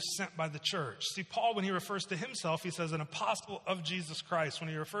a, who's sent by the church. See, Paul, when he refers to himself, he says an apostle of Jesus Christ. When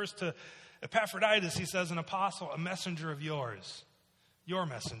he refers to Epaphroditus, he says an apostle, a messenger of yours. Your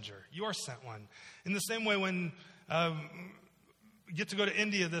messenger, your sent one. In the same way, when get to go to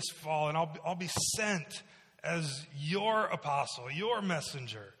India this fall, and I'll be sent as your apostle, your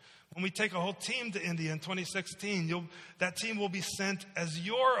messenger. When we take a whole team to India in 2016, that team will be sent as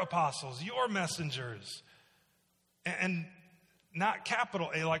your apostles, your messengers. And not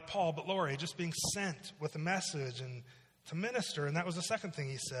capital A like Paul, but lower A, just being sent with a message and to minister. And that was the second thing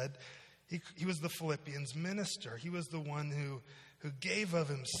he said. He was the Philippians' minister. He was the one who gave of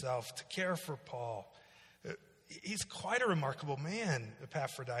himself to care for Paul. He's quite a remarkable man,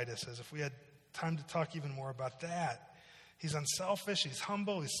 Epaphroditus is, if we had time to talk even more about that. He's unselfish, he's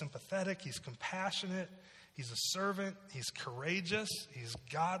humble, he's sympathetic, he's compassionate, he's a servant, he's courageous, he's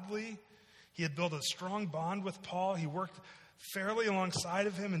godly. He had built a strong bond with Paul. He worked fairly alongside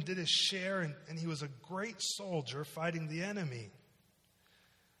of him and did his share, and he was a great soldier fighting the enemy.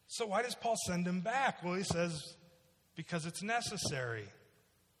 So why does Paul send him back? Well, he says, because it's necessary.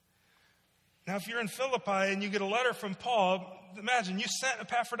 Now, if you're in Philippi and you get a letter from Paul, imagine you sent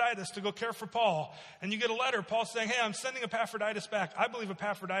Epaphroditus to go care for Paul, and you get a letter, Paul saying, hey, I'm sending Epaphroditus back. I believe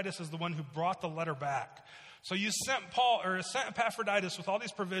Epaphroditus is the one who brought the letter back. So you sent Epaphroditus with all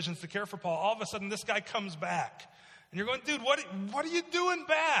these provisions to care for Paul. All of a sudden, this guy comes back. And you're going, dude, what are you doing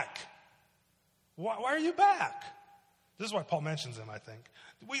back? Why are you back? This is why Paul mentions him, I think.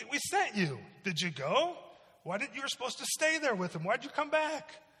 We sent you. Did you go? You were supposed to stay there with him. Why'd you come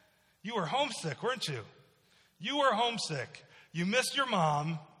back? You were homesick, weren't you? You were homesick. You missed your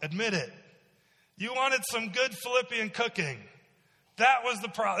mom. Admit it. You wanted some good Philippian cooking. That was the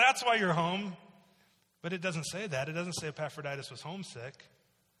problem. That's why you're home. But it doesn't say that. It doesn't say Epaphroditus was homesick.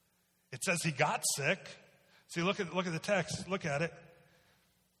 It says he got sick. See, look at the text. Look at it.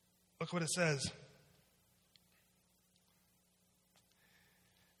 Look what it says.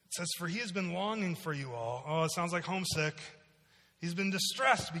 It says, for he has been longing for you all. Oh, it sounds like homesick. He's been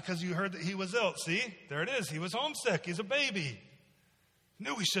distressed because you heard that he was ill. See, there it is. He was homesick. He's a baby.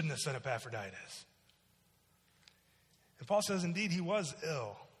 Knew we shouldn't have sent Epaphroditus. And Paul says, indeed, he was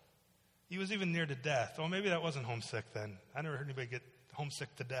ill. He was even near to death. Well, maybe that wasn't homesick then. I never heard anybody get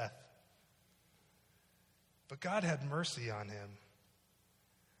homesick to death. But God had mercy on him.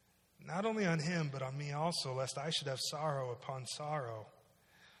 Not only on him, but on me also, lest I should have sorrow upon sorrow.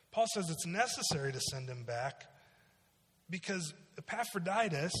 Paul says it's necessary to send him back because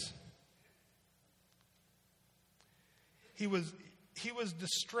Epaphroditus, he was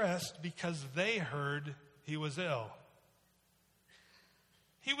distressed because they heard he was ill.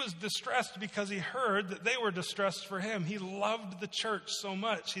 He was distressed because he heard that they were distressed for him. He loved the church so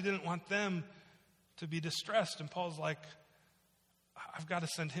much, he didn't want them to be distressed. And Paul's like, I've got to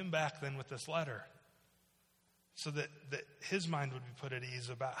send him back then with this letter so that his mind would be put at ease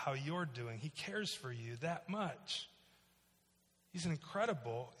about how you're doing. He cares for you that much. He's an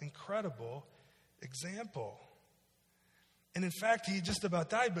incredible, incredible example. And in fact, he just about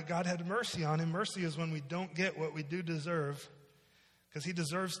died, but God had mercy on him. Mercy is when we don't get what we do deserve, because he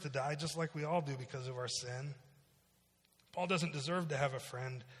deserves to die just like we all do because of our sin. Paul doesn't deserve to have a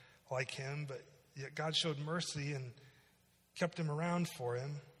friend like him, but yet God showed mercy and kept him around for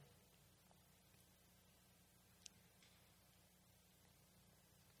him.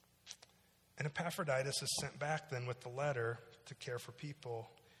 And Epaphroditus is sent back then with the letter to care for people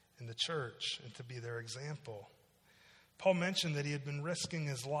in the church and to be their example. Paul mentioned that he had been risking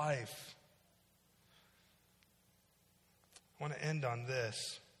his life. I want to end on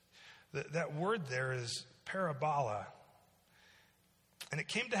this. That word there is parabola. And it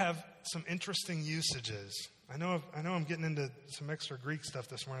came to have some interesting usages. I know I'm getting into some extra Greek stuff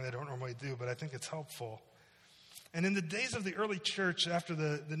this morning that I don't normally do, but I think it's helpful. And in the days of the early church, after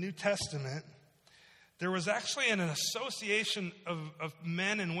the New Testament, there was actually an association of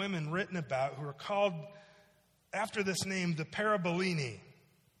men and women written about who are called, after this name, the Parabolini.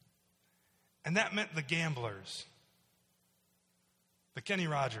 And that meant the gamblers, the Kenny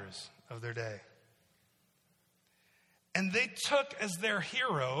Rogers of their day. And they took as their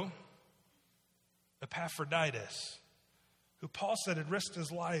hero Epaphroditus, who Paul said had risked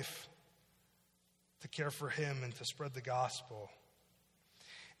his life to care for him and to spread the gospel.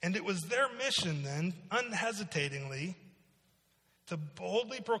 And it was their mission then, unhesitatingly, to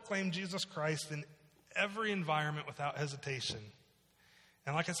boldly proclaim Jesus Christ in every environment without hesitation.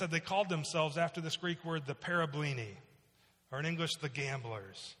 And like I said, they called themselves, after this Greek word, the Parabolini, or in English, the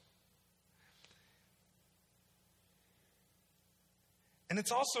gamblers. And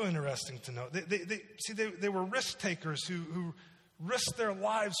it's also interesting to note, they were risk takers who risked their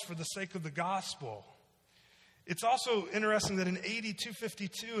lives for the sake of the gospel. It's also interesting that in AD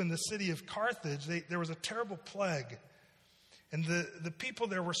 252 in the city of Carthage, there was a terrible plague. And the people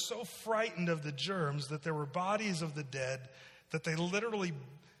there were so frightened of the germs that there were bodies of the dead that they literally,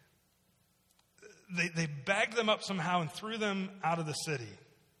 they bagged them up somehow and threw them out of the city,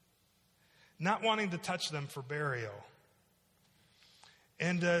 not wanting to touch them for burial.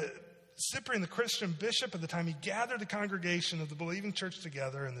 And Cyprian, the Christian bishop at the time, he gathered the congregation of the believing church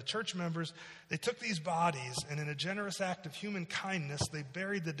together, and the church members, they took these bodies, and in a generous act of human kindness, they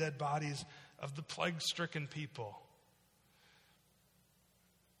buried the dead bodies of the plague-stricken people.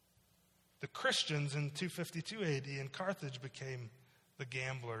 The Christians in 252 AD in Carthage became the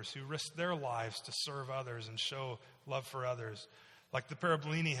gamblers who risked their lives to serve others and show love for others, like the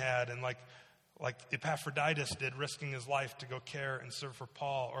Parabolini had, and like Epaphroditus did, risking his life to go care and serve for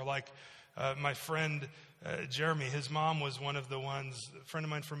Paul. Or like my friend Jeremy, his mom was one of the ones, a friend of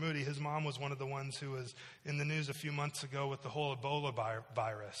mine from Moody, his mom was one of the ones who was in the news a few months ago with the whole Ebola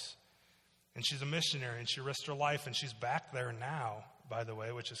virus. And she's a missionary, and she risked her life, and she's back there now, by the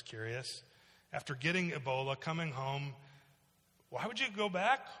way, which is curious. After getting Ebola, coming home, why would you go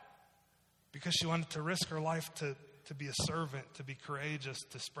back? Because she wanted to risk her life to be a servant, to be courageous,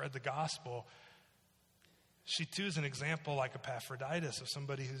 to spread the gospel. She too is an example like Epaphroditus of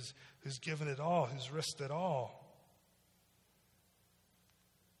somebody who's given it all, who's risked it all.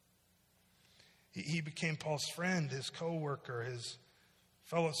 He became Paul's friend, his co-worker, his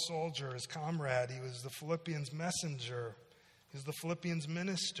fellow soldier, his comrade. He was the Philippians' messenger. He was the Philippians'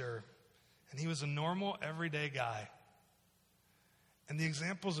 minister. And he was a normal, everyday guy. And the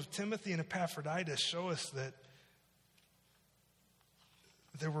examples of Timothy and Epaphroditus show us that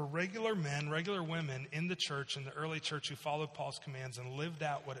there were regular men, regular women in the church, in the early church, who followed Paul's commands and lived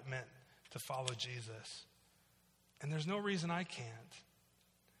out what it meant to follow Jesus. And there's no reason I can't.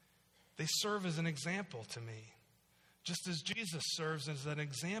 They serve as an example to me, just as Jesus serves as an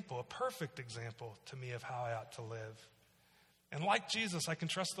example, a perfect example to me of how I ought to live. And like Jesus, I can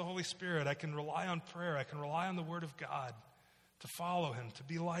trust the Holy Spirit. I can rely on prayer. I can rely on the Word of God to follow Him, to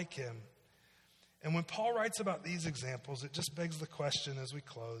be like Him. And when Paul writes about these examples, it just begs the question as we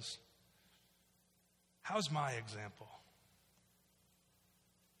close, how's my example?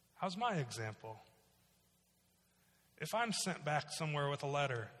 How's my example? If I'm sent back somewhere with a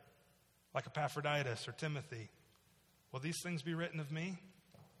letter, like Epaphroditus or Timothy, will these things be written of me?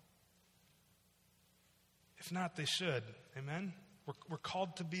 If not, they should. Amen? We're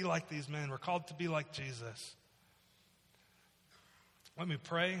called to be like these men. We're called to be like Jesus. Let me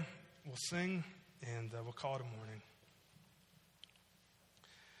pray. We'll sing. And we'll call it a morning.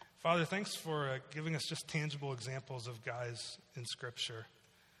 Father, thanks for giving us just tangible examples of guys in Scripture.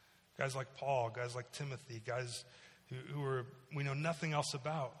 Guys like Paul, guys like Timothy, guys who we know nothing else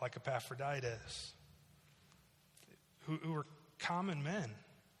about, like Epaphroditus, who were common men.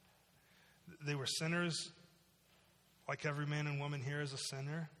 They were sinners, like every man and woman here is a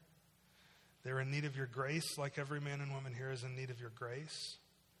sinner. They're in need of your grace, like every man and woman here is in need of your grace.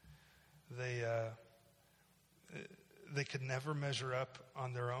 They could never measure up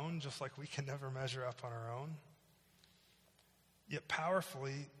on their own, just like we can never measure up on our own. Yet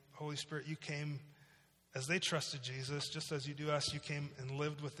powerfully, Holy Spirit, you came as they trusted Jesus, just as you do us. You came and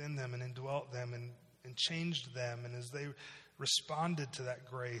lived within them and indwelt them and changed them. And as they responded to that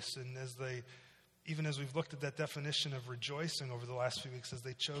grace, and even as we've looked at that definition of rejoicing over the last few weeks, as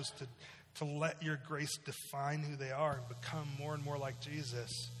they chose to let your grace define who they are and become more and more like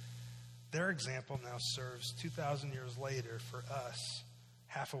Jesus, their example now serves 2,000 years later for us,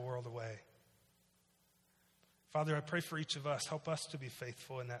 half a world away. Father, I pray for each of us. Help us to be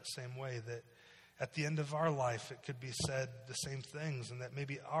faithful in that same way, that at the end of our life it could be said the same things, and that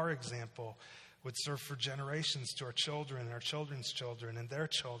maybe our example would serve for generations to our children and our children's children and their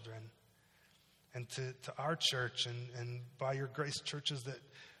children, and to our church, and by your grace, churches that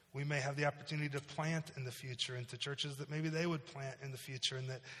we may have the opportunity to plant in the future, and to churches that maybe they would plant in the future, and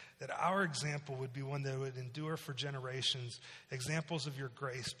that our example would be one that would endure for generations, examples of your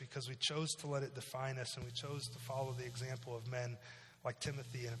grace, because we chose to let it define us, and we chose to follow the example of men like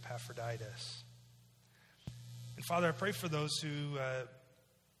Timothy and Epaphroditus. And Father, I pray for those who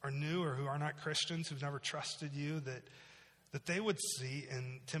are new or who are not Christians, who've never trusted you, that they would see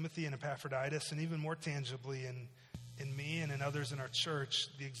in Timothy and Epaphroditus, and even more tangibly in me and in others in our church,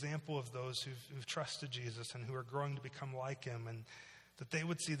 the example of those who've trusted Jesus and who are growing to become like him, and that they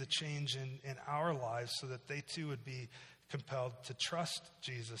would see the change in our lives, so that they too would be compelled to trust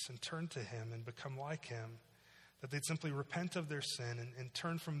Jesus and turn to him and become like him, that they'd simply repent of their sin and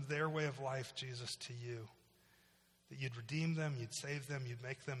turn from their way of life, Jesus, to you, that you'd redeem them, you'd save them, you'd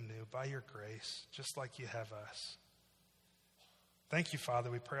make them new by your grace, just like you have us. Thank you,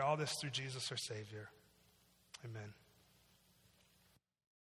 Father. We pray all this through Jesus, our Savior. Amen.